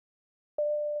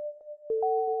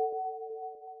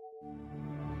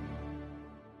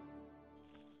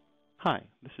Hi,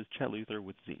 this is Chet Luther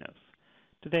with Zenos.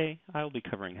 Today, I will be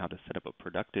covering how to set up a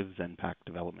productive ZenPack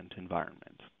development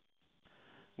environment.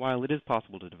 While it is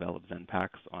possible to develop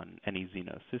ZenPacks on any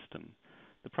Zenos system,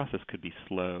 the process could be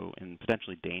slow and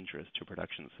potentially dangerous to a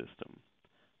production system.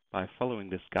 By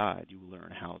following this guide, you will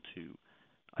learn how to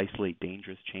isolate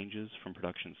dangerous changes from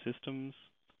production systems,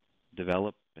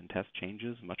 develop and test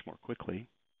changes much more quickly,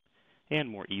 and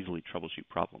more easily troubleshoot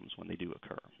problems when they do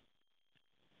occur.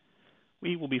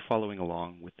 We will be following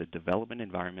along with the Development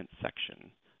Environment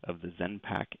section of the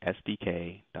ZenPack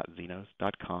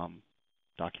SDK.zenos.com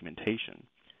documentation.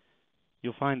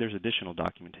 You'll find there's additional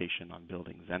documentation on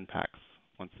building ZenPacks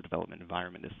once the development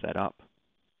environment is set up.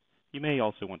 You may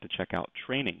also want to check out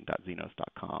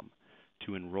training.zenos.com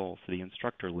to enroll for the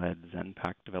instructor-led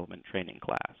ZenPack development training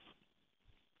class.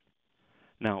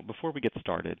 Now, before we get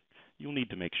started, you'll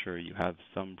need to make sure you have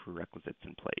some prerequisites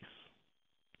in place.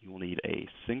 You will need a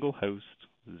single host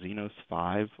Zenos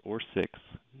 5 or 6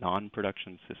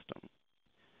 non-production system.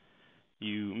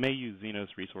 You may use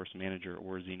Zenos Resource Manager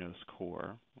or Zenos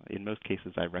Core. In most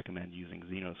cases, I recommend using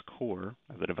Zenos Core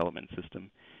as a development system,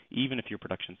 even if your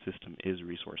production system is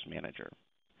Resource Manager.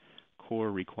 Core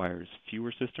requires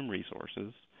fewer system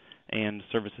resources, and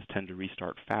services tend to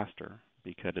restart faster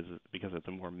because it's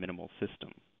a more minimal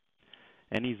system.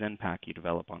 Any ZenPack you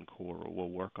develop on Core will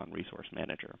work on Resource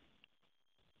Manager.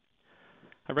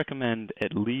 I recommend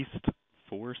at least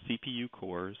 4 CPU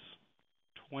cores,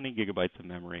 20 gigabytes of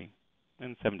memory,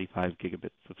 and 75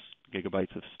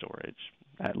 gigabytes of storage,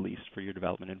 at least for your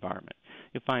development environment.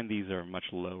 You'll find these are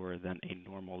much lower than a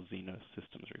normal Zenos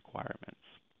system's requirements.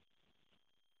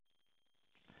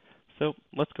 So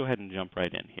let's go ahead and jump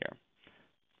right in here.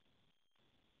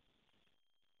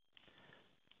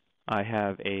 I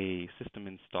have a system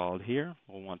installed here.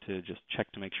 We'll want to just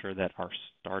check to make sure that our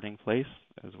starting place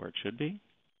is where it should be.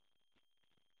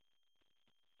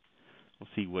 We'll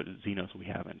see what Zenos we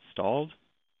have installed.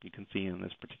 You can see in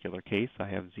this particular case, I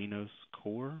have Zenos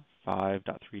Core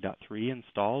 5.3.3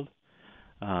 installed.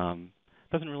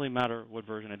 Doesn't really matter what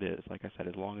version it is. Like I said,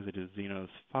 as long as it is Zenos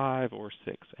 5 or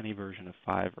 6, any version of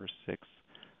 5 or 6,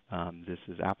 this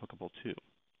is applicable to.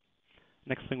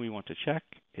 Next thing we want to check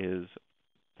is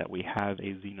that we have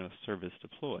a Zenos service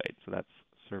deployed. So that's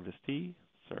service D,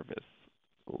 service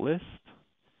list.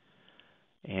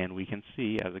 And we can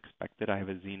see, as expected, I have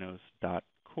a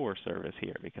Zenos.core service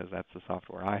here because that's the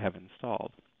software I have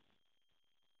installed.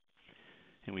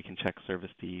 And we can check service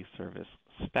D service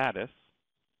status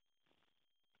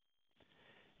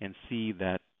and see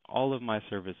that all of my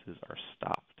services are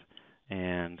stopped.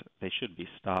 And they should be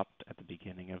stopped at the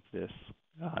beginning of this.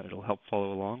 It'll help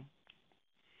follow along.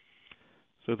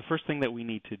 So the first thing that we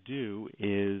need to do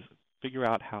is figure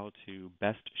out how to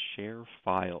best share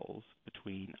files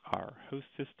between our host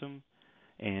system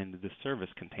and the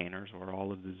service containers where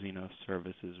all of the Zenos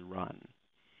services run.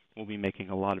 We'll be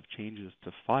making a lot of changes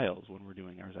to files when we're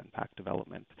doing our ZenPack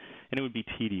development, and it would be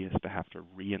tedious to have to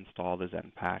reinstall the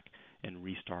ZenPack and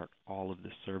restart all of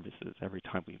the services every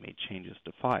time we made changes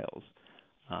to files.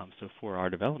 So for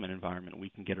our development environment, we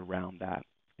can get around that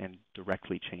and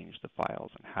directly change the files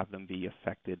and have them be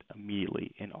affected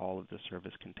immediately in all of the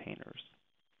service containers.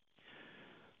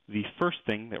 The first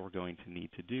thing that we're going to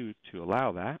need to do to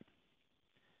allow that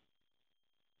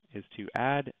is to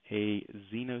add a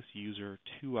Zenos user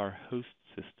to our host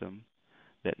system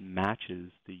that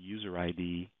matches the user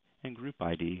ID and group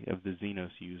ID of the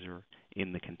Zenos user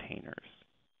in the containers.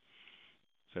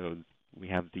 So we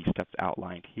have these steps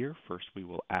outlined here. First, we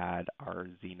will add our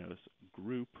Zenos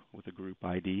group with a group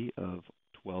ID of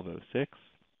 1206.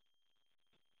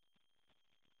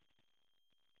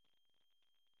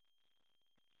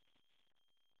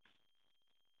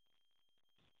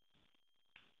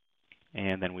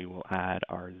 And then we will add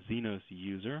our Zenos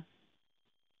user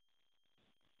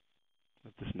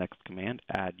with this next command,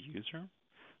 add user,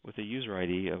 with a user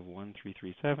ID of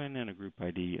 1337 and a group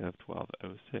ID of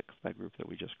 1206, that group that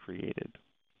we just created.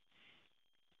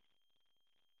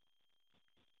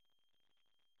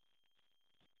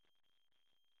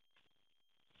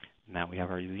 Now we have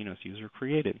our Zenos user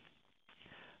created.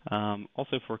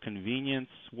 Also for convenience,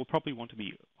 we'll probably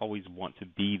always want to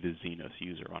be the Zenos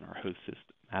user on our host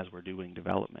system as we're doing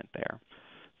development there.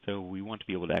 So we want to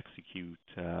be able to execute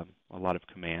a lot of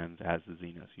commands as the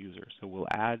Zenos user. So we'll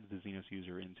add the Zenos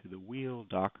user into the wheel,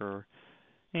 Docker,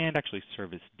 and actually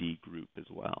service D group as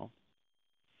well.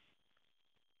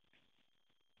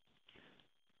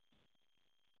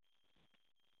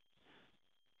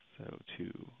 So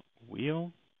to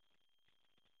wheel,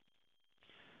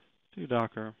 to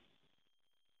Docker,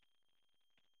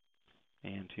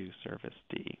 and to service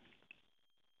D.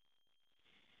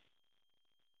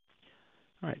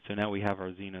 All right, so now we have our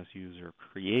Xenos user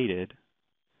created.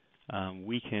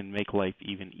 We can make life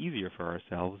even easier for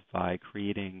ourselves by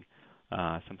creating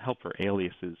some helper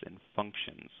aliases and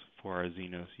functions for our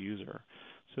Xenos user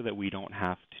so that we don't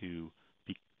have to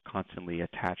be constantly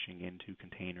attaching into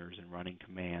containers and running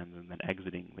commands and then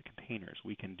exiting the containers.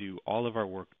 We can do all of our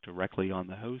work directly on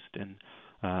the host and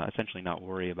essentially not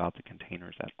worry about the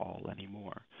containers at all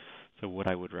anymore. So what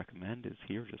I would recommend is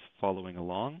here just following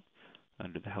along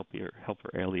under the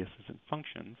helper aliases and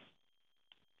functions.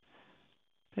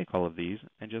 Take all of these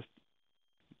and just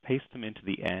paste them into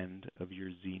the end of your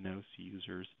Xenos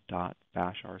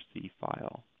users.bashrc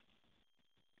file.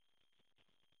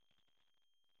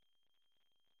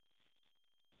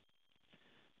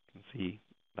 You can see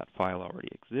that file already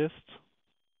exists.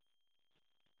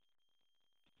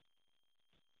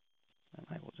 And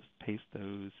I will just paste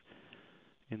those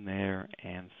in there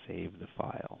and save the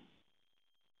file.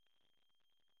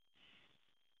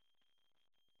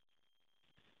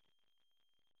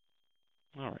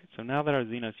 All right, so now that our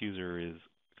Xenos user is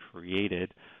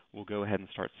created, we'll go ahead and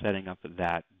start setting up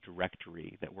that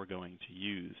directory that we're going to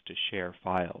use to share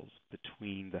files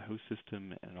between the host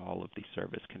system and all of the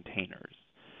service containers.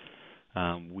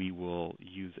 We will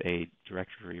use a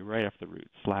directory right off the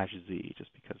root, /z,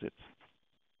 just because it's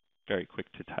very quick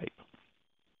to type.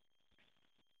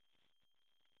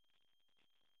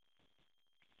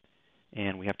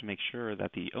 And we have to make sure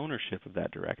that the ownership of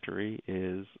that directory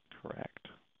is correct.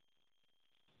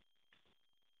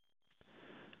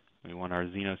 We want our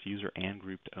Xenos user and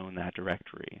group to own that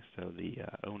directory, so the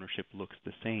ownership looks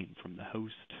the same from the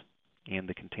host and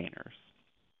the containers.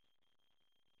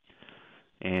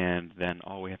 And then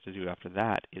all we have to do after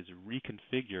that is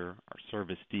reconfigure our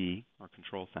service D, our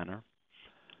control center,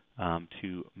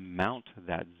 to mount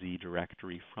that Z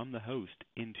directory from the host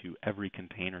into every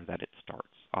container that it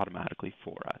starts automatically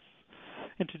for us.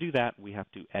 And to do that, we have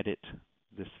to edit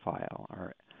this file,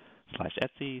 our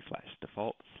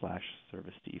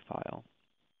 /etc/default/serviced file.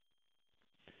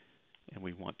 And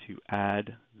we want to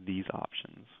add these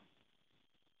options,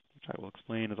 which I will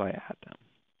explain as I add them.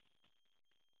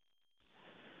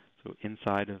 So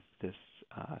inside of this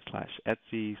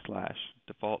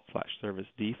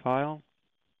 /etc/default/serviced file,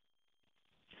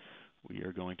 we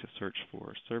are going to search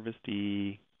for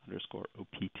serviced_opts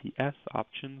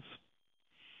options.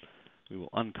 We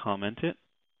will uncomment it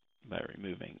by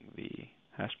removing the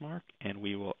hash mark, and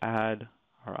we will add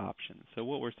our options. So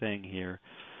what we're saying here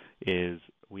is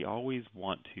we always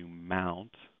want to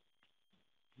mount,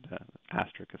 the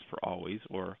asterisk is for always,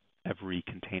 or every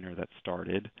container that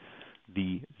started,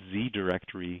 the Z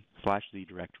directory, /Z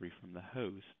directory from the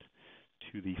host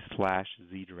to the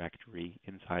 /Z directory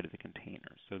inside of the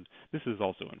container. So this is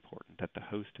also important, that the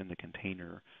host and the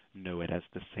container know it as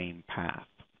the same path.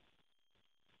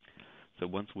 So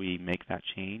once we make that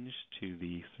change to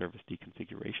the service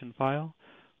deconfiguration file,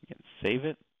 we can save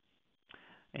it,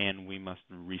 and we must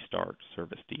restart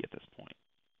service D at this point.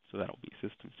 So that'll be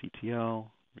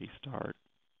systemctl restart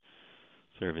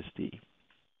service D.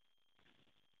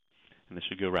 And this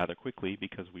should go rather quickly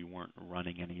because we weren't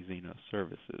running any Xenos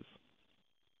services.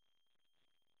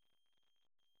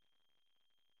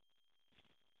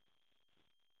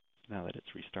 Now that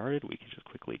it's restarted, we can just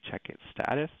quickly check its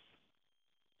status.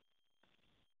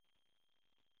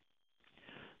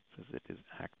 It says it is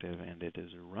active and it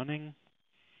is running.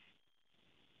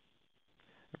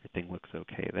 Everything looks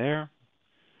okay there.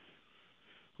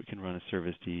 We can run a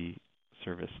service D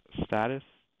service status.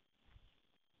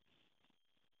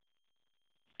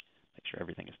 Make sure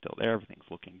everything is still there,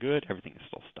 everything's looking good. Everything is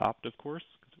still stopped, of course,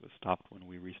 because it was stopped when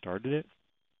we restarted it.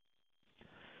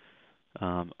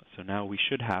 So now we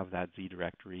should have that Z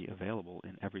directory available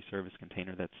in every service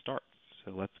container that starts.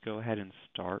 So let's go ahead and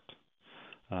start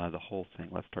the whole thing.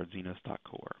 Let's start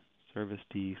Xenos.core. Service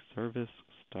D service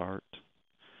start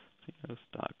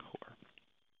Xenos.core.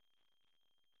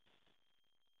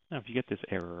 Now, if you get this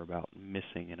error about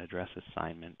missing an address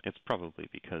assignment, it's probably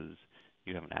because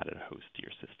you haven't added a host to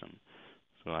your system.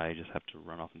 So I just have to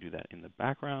run off and do that in the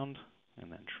background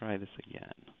and then try this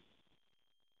again.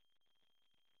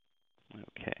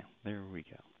 Okay, there we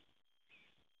go.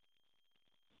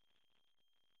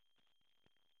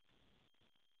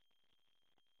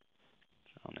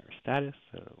 On their status,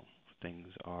 so things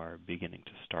are beginning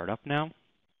to start up now.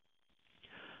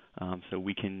 So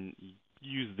we can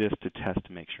use this to test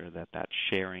to make sure that that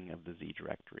sharing of the Z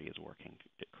directory is working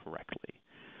correctly.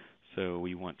 So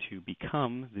we want to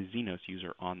become the Xenos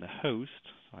user on the host.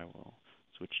 So I will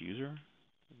switch user,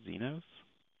 Xenos.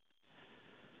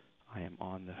 I am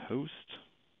on the host,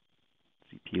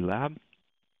 ZP Lab.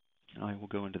 I will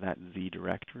go into that Z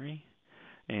directory,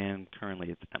 And currently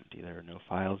it's empty. There are no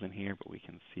files in here, but we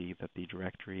can see that the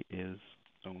directory is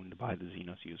owned by the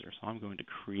Xenos user. So I'm going to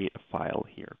create a file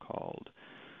here called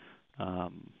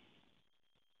on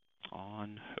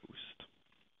host.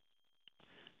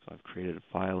 So I've created a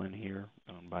file in here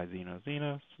owned by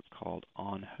Xenos. It's called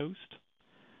on host.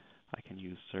 I can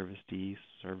use service D,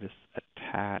 service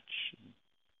attach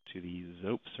to the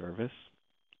ZOP service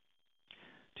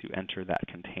to enter that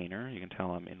container. You can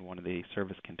tell I'm in one of the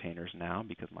service containers now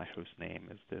because my host name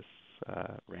is this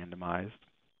randomized.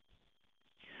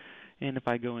 And if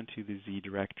I go into the Z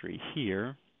directory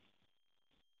here,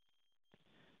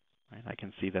 right, I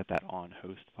can see that that on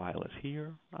host file is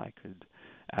here. I could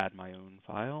add my own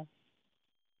file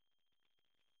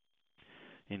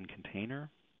in container.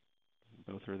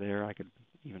 Both are there. I could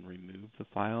even remove the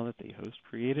file that the host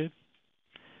created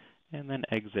and then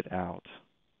exit out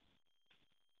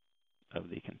of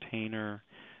the container.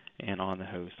 And on the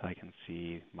host, I can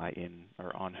see my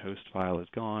on host file is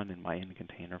gone and my in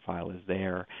container file is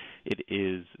there. It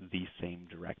is the same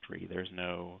directory. There's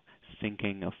no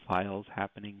syncing of files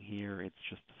happening here. It's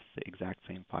just the exact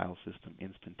same file system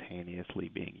instantaneously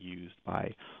being used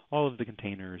by all of the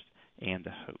containers and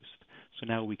the host. So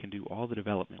now we can do all the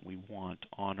development we want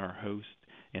on our host,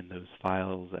 and those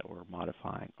files that we're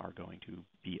modifying are going to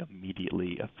be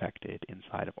immediately affected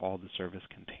inside of all the service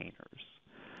containers.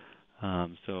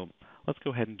 So let's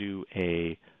go ahead and do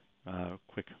a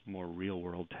quick, more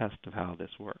real-world test of how this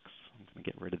works. I'm going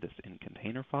to get rid of this in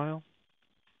container file.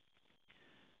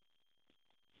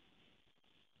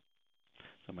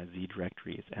 So my Z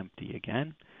directory is empty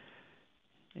again.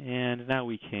 And now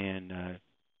we can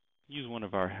use one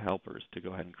of our helpers to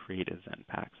go ahead and create a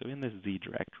ZenPack. So in this Z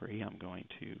directory, I'm going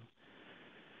to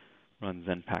run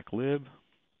ZenPack lib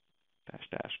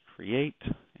 -- create,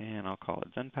 and I'll call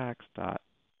it ZenPacks. I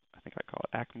think I call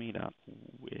it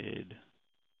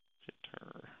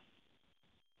acme.widgeter.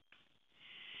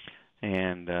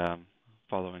 And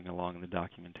following along the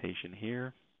documentation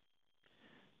here,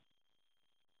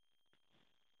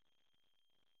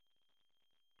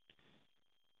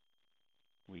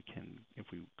 we can,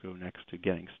 if we go next to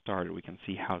getting started, we can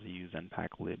see how to use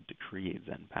ZenPack lib to create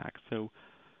ZenPack. So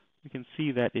we can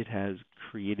see that it has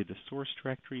created a source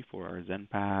directory for our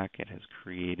ZenPack. It has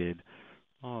created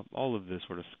all of the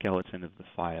sort of skeleton of the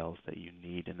files that you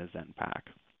need in a ZenPack.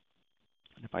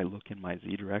 And if I look in my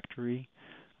Z directory,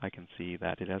 I can see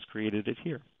that it has created it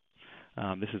here.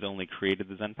 This has only created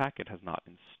the ZenPack. It has not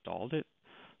installed it.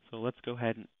 So let's go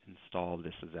ahead and install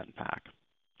this ZenPack.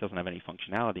 It doesn't have any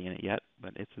functionality in it yet,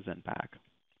 but it's a ZenPack.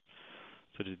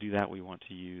 So to do that, we want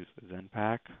to use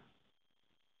ZenPack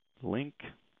link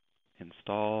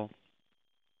install.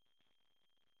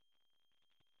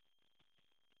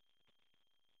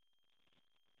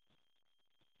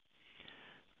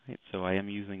 Right, so I am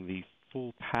using the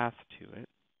full path to it.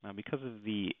 Now, because of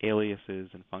the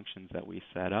aliases and functions that we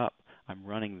set up, I'm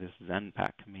running this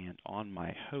ZenPack command on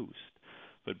my host,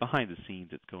 but behind the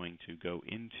scenes it's going to go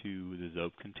into the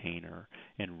ZOP container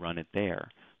and run it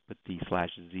there. But the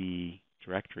 /z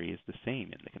directory is the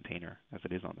same in the container as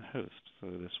it is on the host, so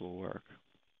this will work.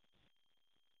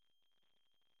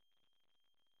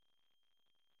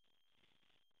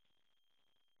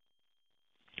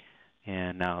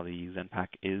 And now the ZenPack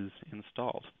is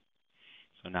installed.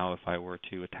 So now if I were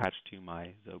to attach to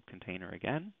my ZOP container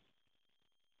again,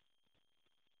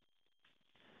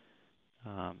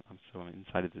 I'm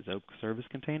inside of the ZOP service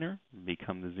container,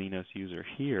 become the Xenos user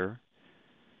here,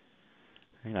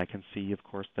 and I can see, of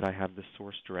course, that I have the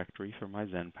source directory for my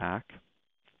ZenPack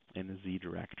in the Z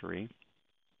directory.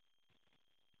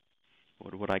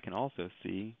 But what I can also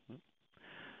see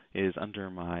is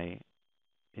in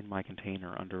my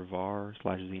container under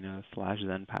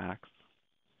var/Xenos/ZenPacks,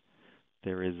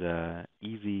 there is a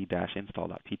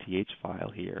easy-install.pth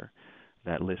file here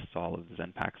that lists all of the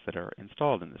ZenPacks that are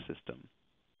installed in the system.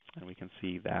 And we can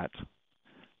see that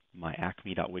my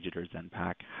acme.widgeter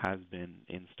ZenPack has been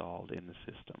installed in the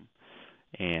system.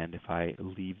 And if I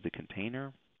leave the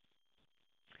container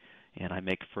and I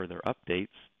make further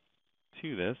updates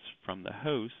to this from the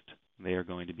host, they are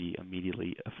going to be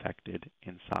immediately affected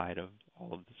inside of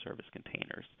all of the service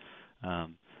containers.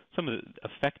 Some of the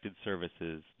affected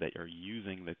services that are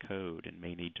using the code and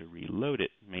may need to reload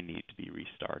it may need to be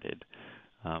restarted.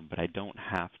 But I don't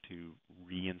have to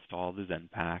reinstall the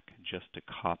ZenPack just to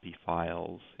copy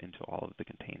files into all of the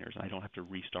containers. I don't have to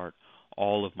restart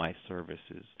all of my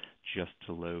services just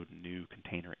to load new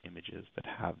container images that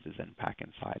have the ZenPack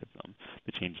inside of them.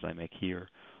 The changes I make here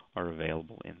are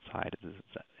available inside of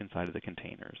the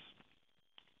containers.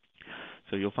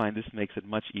 So you'll find this makes it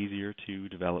much easier to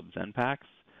develop ZenPacks.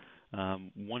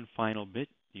 One final bit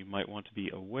you might want to be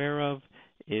aware of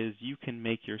is you can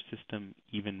make your system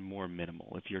even more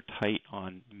minimal. If you're tight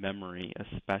on memory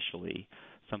especially,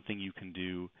 something you can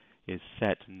do is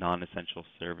set non-essential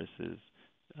services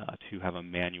to have a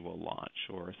manual launch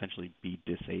or essentially be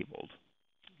disabled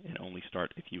and only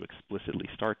start if you explicitly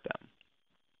start them.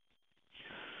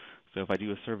 So if I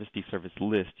do a service deservice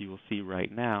list, you will see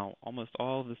right now almost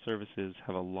all of the services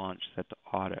have a launch set to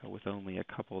auto, with only a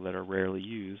couple that are rarely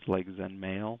used, like Zen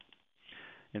Mail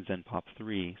and ZenPop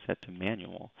 3 set to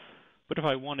manual. But if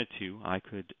I wanted to, I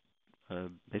could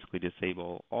basically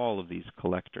disable all of these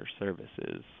collector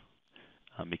services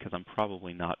because I'm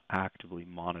probably not actively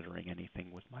monitoring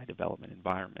anything with my development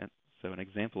environment. So an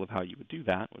example of how you would do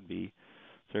that would be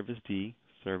service D,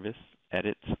 service,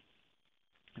 edit,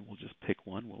 and we'll just pick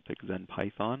one. We'll pick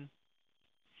ZenPython.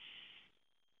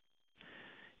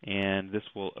 And this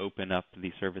will open up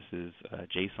the service's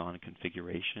JSON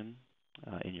configuration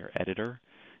in your editor.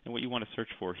 And what you want to search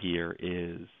for here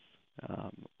is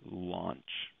launch,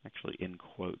 actually in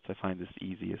quotes. I find this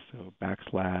easiest, so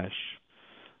backslash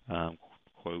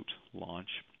quote launch.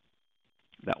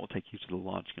 That will take you to the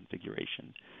launch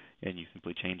configuration. And you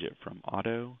simply change it from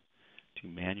auto to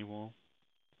manual,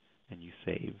 and you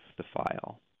save the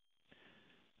file.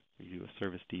 We do a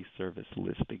service deservice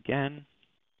list again.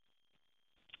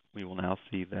 We will now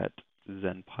see that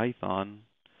ZenPython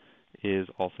is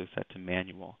also set to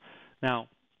manual. Now,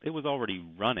 it was already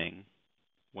running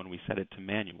when we set it to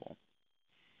manual,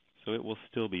 so it will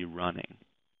still be running.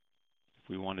 If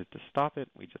we wanted to stop it,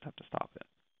 we just have to stop it.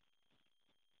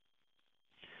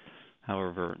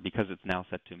 However, because it's now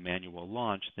set to manual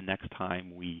launch, the next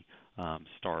time we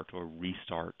start or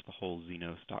restart the whole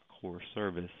Xenos.core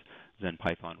service,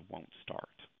 ZenPython won't start.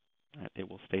 It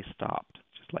will stay stopped,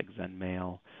 just like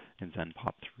ZenMail and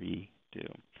ZenPop 3 do.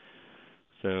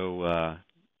 So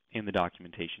in the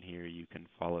documentation here, you can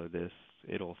follow this.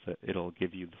 It'll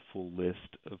give you the full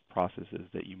list of processes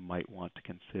that you might want to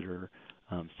consider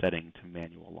setting to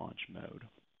manual launch mode.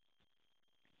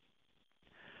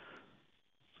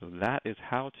 So that is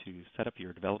how to set up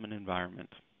your development environment.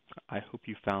 I hope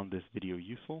you found this video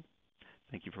useful.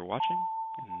 Thank you for watching,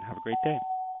 and have a great day.